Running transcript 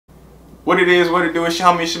What it is, what it do, it's your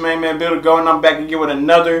homie, it's your main man, Bill to go, and I'm back again with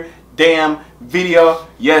another damn video.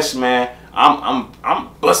 Yes, man,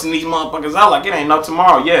 I'm busting these motherfuckers out like it ain't no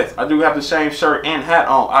tomorrow. Yes, I do have the same shirt and hat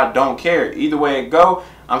on. I don't care. Either way it go,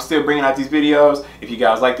 I'm still bringing out these videos. If you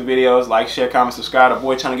guys like the videos, like, share, comment, subscribe. The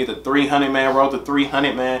boy trying to get to 300, man. Road to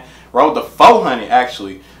 300, man. Road to 400,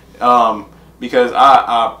 actually. Because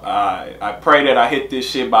I pray that I hit this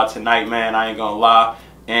shit by tonight, man. I ain't gonna lie.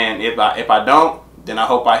 And if I don't, then I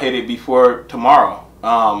hope I hit it before tomorrow.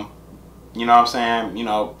 You know what I'm saying? You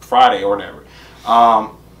know, Friday or whatever.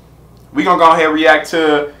 We gonna go ahead and react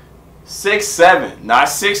to 6'7", not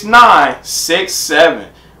 6'9", 6'7".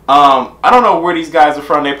 I don't know where these guys are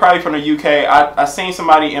from. They're probably from the UK. I seen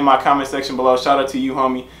somebody in my comment section below. Shout out to you,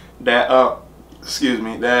 homie. That excuse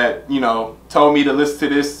me. That, you know, told me to listen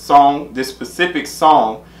to this song, this specific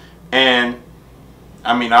song, and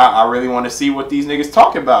I mean, I really want to see what these niggas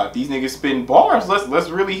talk about. If these niggas spitting bars, let's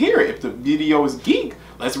really hear it. If the video is geek,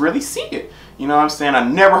 let's really see it. You know what I'm saying? I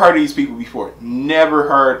never heard of these people before. Never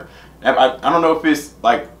heard. I don't know if it's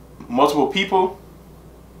like multiple people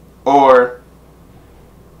or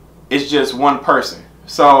it's just one person.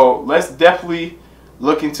 So let's definitely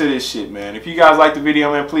look into this shit, man. If you guys like the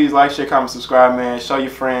video, man, please like, share, comment, subscribe, man. Show your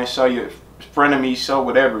friends, show your frenemies, show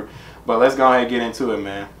whatever. But let's go ahead and get into it,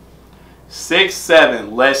 man.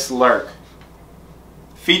 6'7", Let's Lurk,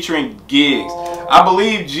 featuring Gigs. I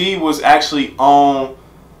believe G was actually on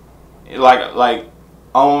like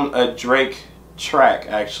on a Drake track.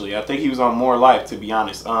 Actually, I think he was on More Life, to be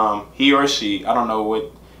honest. He or she, I don't know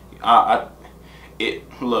what.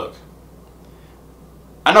 Look,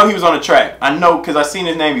 I know he was on a track. I know because I seen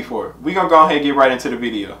his name before. We gonna go ahead and get right into the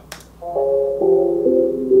video.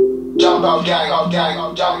 Jump out gang,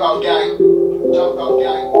 jump out gang, jump out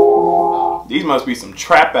gang. These must be some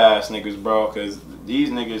trap ass niggas, bro, cause these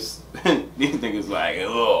niggas, these niggas like,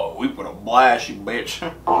 oh, we put a blast you, bitch.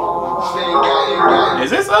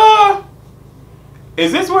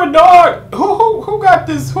 Is this where dog? Who got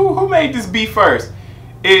this? Who made this beat first?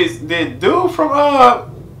 Is the dude from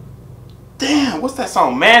damn, what's that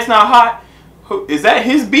song? Man's Not Hot. Is that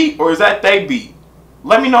his beat or is that they beat?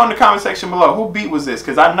 Let me know in the comment section below. Who beat was this?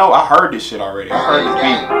 Cause I know I heard this shit already. I heard this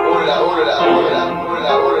beat.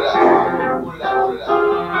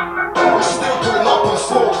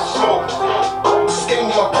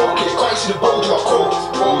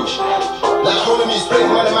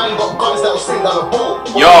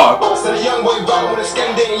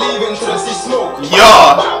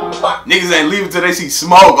 Niggas ain't leaving till they see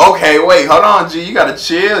smoke. Okay, wait, hold on, G. You gotta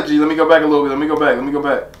chill, G. Let me go back a little bit. Let me go back a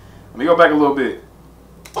little bit.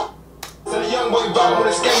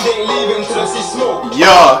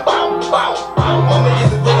 Yeah.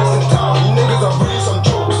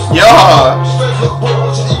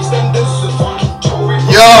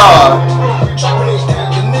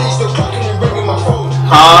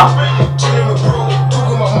 Huh?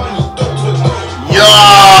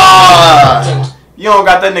 You don't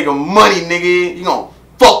got that nigga money, nigga. You gonna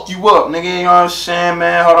fuck you up, nigga. You know what I'm saying,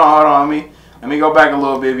 man? Hold on. Let me go back a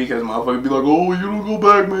little bit because motherfuckers be like, oh, you don't go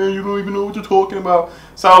back, man. You don't even know what you're talking about.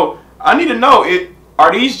 So I need to know,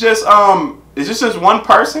 are these just is this just one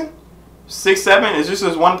person? 6'7", is this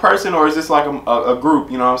just one person or is this like a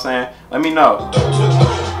group? You know what I'm saying? Let me know.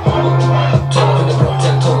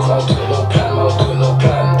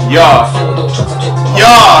 Yeah.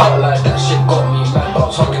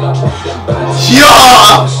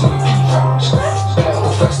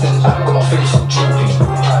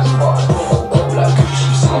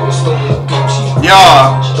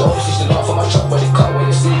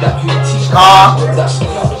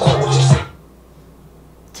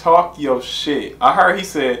 Talk your shit. I heard he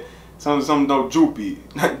said something no droopy.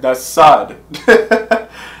 That's sad.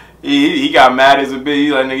 He got mad as a bitch.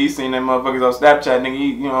 He like, nigga, he seen them motherfuckers on Snapchat, nigga.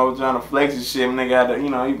 He, you know, trying to flex his shit. Nigga had to, you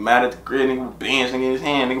know, he mad at the crib, nigga, bench, nigga, in his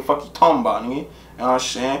hand. Nigga, fuck you talking about, nigga. You know what I'm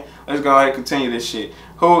saying? Let's go ahead and continue this shit.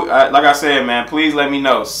 Who, like I said, man, please let me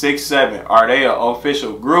know. 6'7", are they an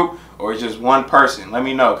official group or just one person? Let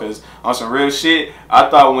me know, cause on some real shit, I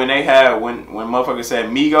thought when they had when motherfuckers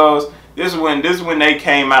said Migos, this is when they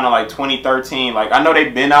came out in like 2013. Like I know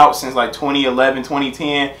they've been out since like 2011,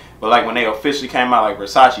 2010. But like when they officially came out like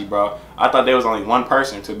Versace, bro, I thought there was only one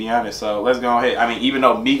person, to be honest. So let's go ahead. I mean, even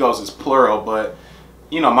though Migos is plural, but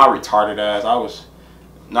you know, my retarded ass, I was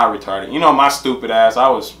not retarded. You know, my stupid ass, I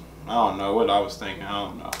don't know what I was thinking. I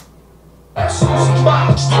don't know.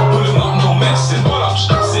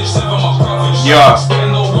 Yeah.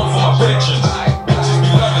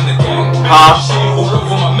 Huh?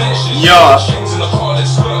 Yeah.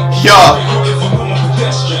 Yeah.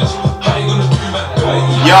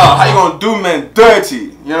 Yeah, how you gonna do man dirty?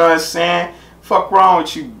 You know You know what I'm saying? Fuck wrong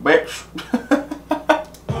with you, bitch.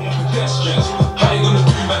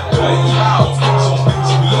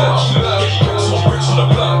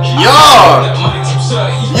 Yeah!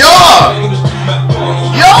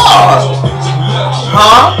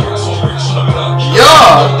 Huh?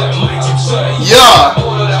 Yeah!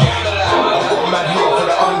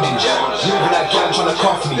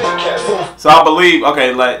 So I believe,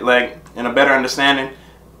 okay, like in a better understanding,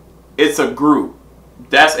 it's a group.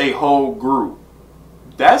 That's a whole group.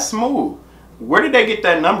 That's smooth. Where did they get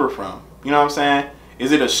that number from? You know what I'm saying?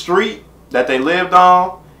 Is it a street that they lived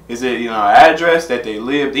on? Is it, you know, an address that they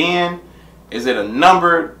lived in? Is it a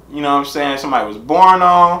number, you know what I'm saying, somebody was born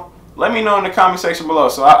on? Let me know in the comment section below.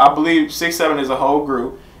 So I believe 6'7" is a whole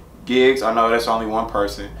group. Gigs, I know that's only one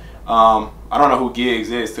person. I don't know who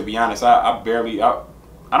Gigs is, to be honest. I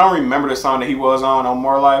don't remember the song that he was on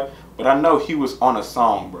More Life, but I know he was on a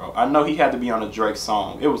song, bro. I know he had to be on a Drake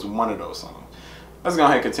song. It was one of those songs. Let's go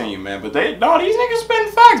ahead and continue, man. But these niggas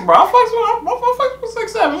spitting facts, bro. I fucks with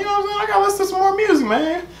 6'7", you know what I'm saying? I gotta listen to some more music,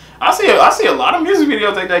 man. I see a lot of music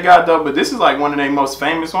videos that they got though, but this is like one of their most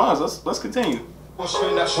famous ones. Let's continue. That's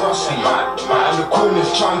rusty, and the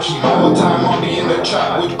corner's chunky. More time I'll be in the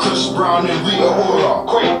trap with Chris Brown and Rita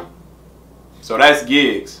Ora. So that's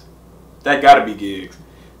Gigs. That gotta be Gigs.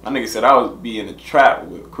 My nigga said I would be in the trap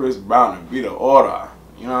with Chris Brown and Rita Ora.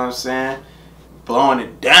 You know what I'm saying? Blowing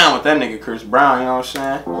it down with that nigga Chris Brown, you know what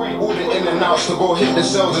I'm saying? All the in and outs to go hit the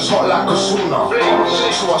cells, it's hot like a sauna.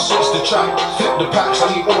 So I switch the track, flip the packs, I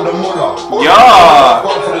need all the mullah. Yeah!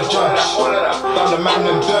 One for the judge, done the man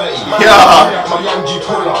them dirty. Yeah! My young G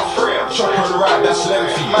puller, chop on the right, that's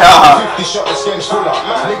lengthy. Yeah! 50 shot, this game's full up.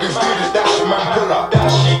 Niggas do the dash, man pull up.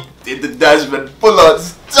 Did the Dashman pull up?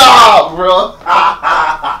 Stop, bro!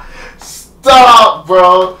 Stop,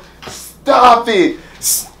 bro! Stop it!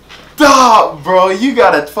 Stop, bro! You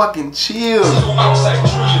gotta fucking chill.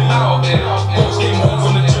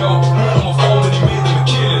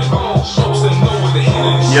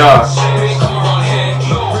 Yeah.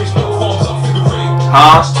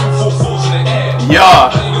 Huh?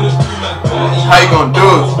 Yeah. How you gonna do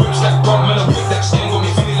it?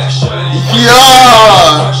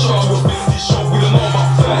 Yeah.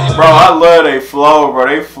 Bro, I love they flow, bro.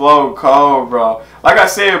 They flow cold, bro. Like I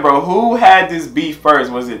said, bro, who had this beef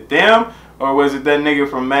first? Was it them or was it that nigga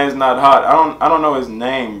from Man's Not Hot? I don't know his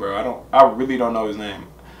name, bro. I really don't know his name.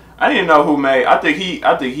 I didn't know who made. I think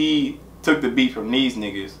he took the beat from these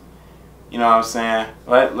niggas. You know what I'm saying?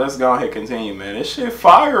 Let's go ahead and continue, man. This shit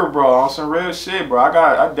fire, bro. On some real shit, bro.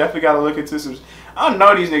 I definitely gotta look into some. I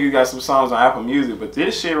know these niggas got some songs on Apple Music, but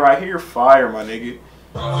this shit right here fire, my nigga.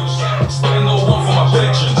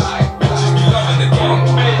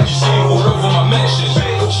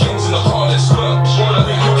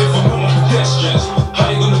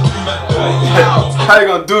 How you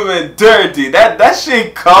gonna do me dirty? That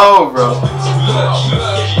shit cold, bro.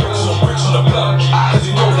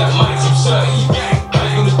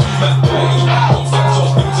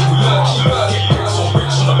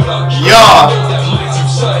 Yeah.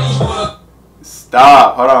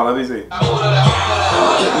 Stop. Hold on. Let me see.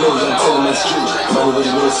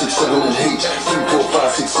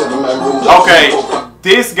 Okay,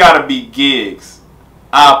 this gotta be Gigs.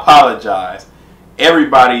 I apologize.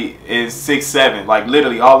 Everybody is 6'7". Like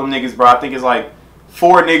literally all them niggas, bro. I think it's like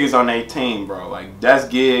 4 niggas on their team, bro. Like that's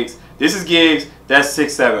Gigs. This is Gigs. That's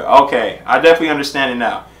 6'7". Okay, I definitely understand it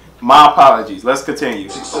now. My apologies. Let's continue.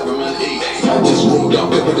 6, 7, and 8. I just rolled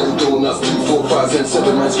up pepper than donuts. 2, 4, 5, and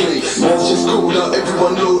 7 man's place. Man's just cooled up.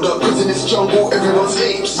 Everyone load up. Cause in this jungle, everyone's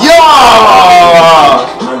apes. Yeah!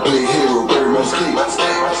 Man play hero, bury man's cape.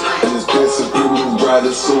 And his best is brutal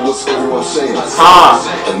riders. So what's everyone saying?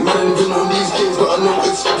 And man ain't even on these games, but I know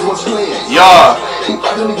it's everyone's playing. Yeah! And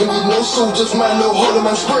I don't even need no soldiers, man. No hollow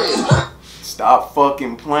man spraying. Stop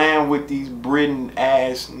fucking playing with these Britain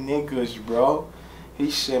ass niggas, bro. He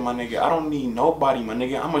said, my nigga, I don't need nobody, my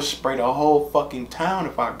nigga. I'm gonna spray the whole fucking town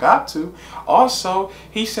if I got to. Also,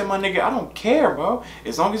 he said, my nigga, I don't care, bro.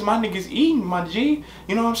 As long as my niggas eating, my G.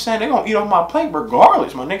 You know what I'm saying? They gonna eat on my plate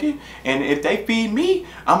regardless, my nigga. And if they feed me,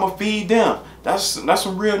 I'ma feed them. That's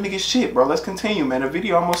some real nigga shit, bro. Let's continue, man. The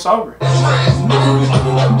video almost over.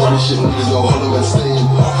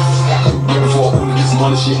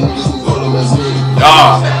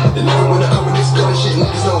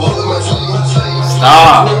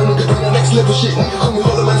 Stop.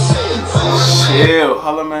 Chill,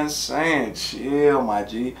 Holloman saying, chill, my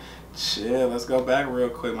G. Chill, let's go back real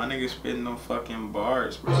quick. My nigga spitting them fucking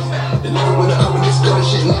bars, bro.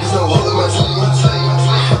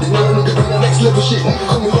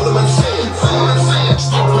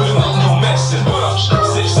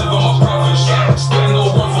 6, 7 my brothers. Spend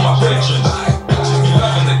no one for my pensions. You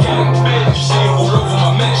loving the gang, bitch. See it all over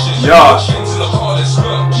my mentions. Yeah. Into the hardest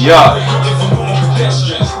work. Yeah. Looking for normal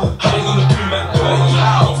pedestrians. How you gonna do that dirty?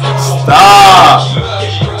 Stop.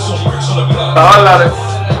 Bricks on the block. All out of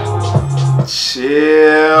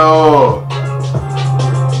chill.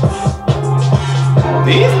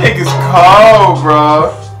 These niggas cold,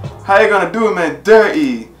 bro. How you gonna do it, man?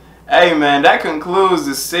 Dirty. Hey, man, that concludes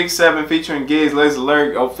the 6-7 featuring Gigs Let's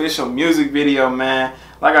Lurk official music video, man.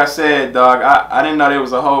 Like I said, dog, I didn't know there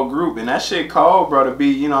was a whole group, and that shit cold, bro, to be,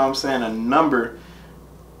 you know what I'm saying, a number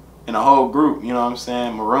in a whole group, you know what I'm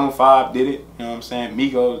saying? Maroon 5 did it, you know what I'm saying?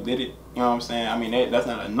 Migos did it, you know what I'm saying? I mean, that's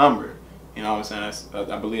not a number, you know what I'm saying? That's,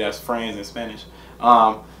 I believe that's friends in Spanish.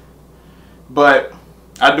 But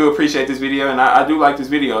I do appreciate this video, and I do like this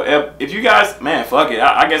video. If you guys, man, fuck it.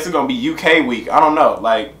 I guess it's going to be UK week. I don't know.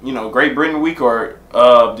 Like, you know, Great Britain week or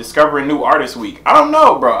discovering new artists week. I don't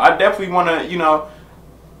know, bro. I definitely want to, you know,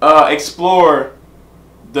 explore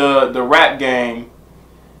the rap game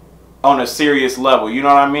on a serious level. You know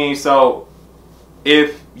what I mean? So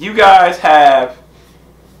if you guys have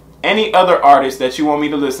any other artists that you want me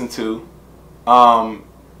to listen to,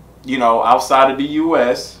 you know, outside of the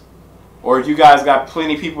US, or if you guys got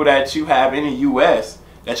plenty of people that you have in the US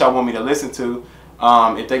that y'all want me to listen to,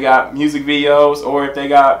 if they got music videos or if they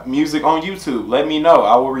got music on YouTube, let me know.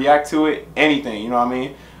 I will react to it, anything, you know what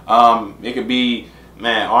I mean? It could be,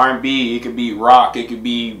 man, R&B, it could be rock, it could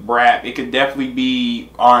be rap, it could definitely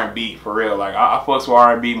be R&B, for real. Like, I fucks with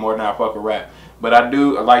R&B more than I fuck with rap. But I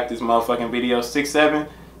like this motherfucking video. 6-7,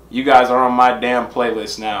 you guys are on my damn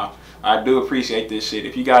playlist now. I do appreciate this shit.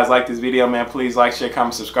 If you guys like this video, man, please like, share,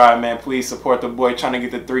 comment, subscribe, man. Please support the boy trying to get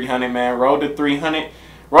to 300, man. Road to 300.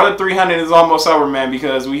 Road to 300 is almost over, man,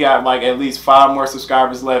 because we got like at least 5 more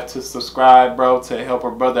subscribers left to subscribe, bro, to help our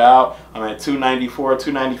brother out. I'm at 294,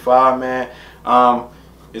 295, man.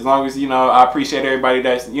 As long as, you know, I appreciate everybody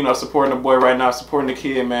that's, you know, supporting the boy right now, supporting the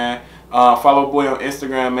kid, man. Follow the boy on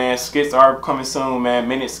Instagram, man. Skits are coming soon, man.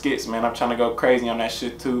 Minute skits, man. I'm trying to go crazy on that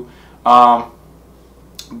shit, too.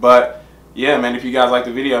 But yeah, man, if you guys like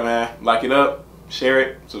the video, man, like it up, share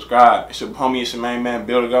it, subscribe. It's your homie, it's your main man,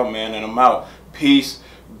 Bill to Go, man, and I'm out. Peace,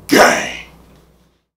 gang.